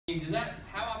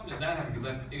how often does that happen? Because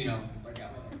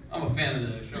I'm a fan of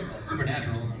the show called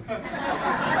Supernatural.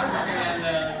 And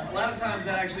a lot of times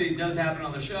that actually does happen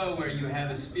on the show where you have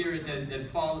a spirit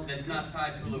that's not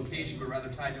tied to a location but rather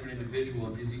tied to an individual.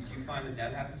 Do you find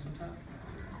that happens sometimes?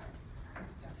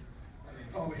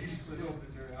 Oh, he slid over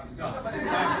the dirt. No.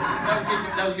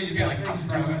 That was me just being like,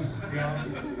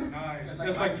 Nice.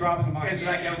 That's like dropping the mic. It's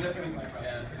like, it was my drop.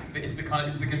 Yeah, it's the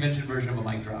convention version of a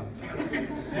mic drop.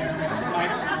 Mic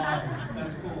slide.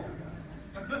 That's cool.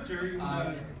 Jerry,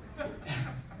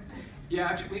 yeah,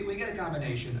 actually, we get a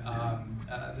combination.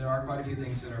 There are quite a few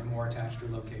things that are more attached to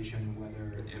a location,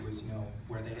 whether it was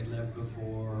where they had lived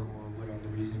before or whatever the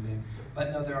reason being.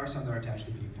 But no, there are some that are attached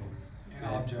to people and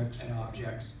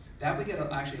objects. That we get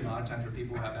actually a lot of times where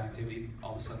people have activity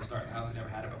all of a sudden start in a house they never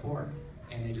had it before,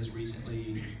 and they just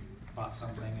recently bought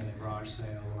something at a garage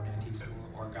sale or an antique store,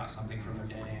 or got something from their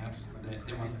dead aunt.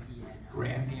 They want a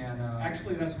grand piano.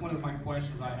 Actually, that's one of my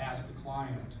questions I ask the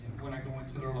client when I go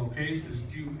into their locations.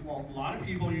 A lot of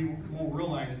people you won't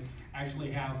realize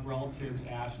actually have relatives'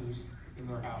 ashes in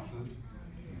their houses,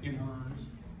 in urns,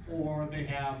 or they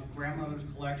have grandmother's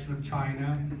collection of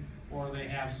china, or they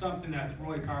have something that's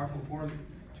really powerful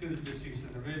to the deceased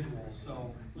individual.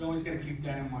 So we always got to keep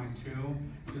that in mind too,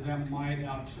 because that might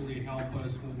actually help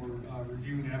us when we're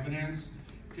reviewing evidence,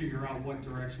 figure out what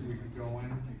direction we could go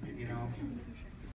in,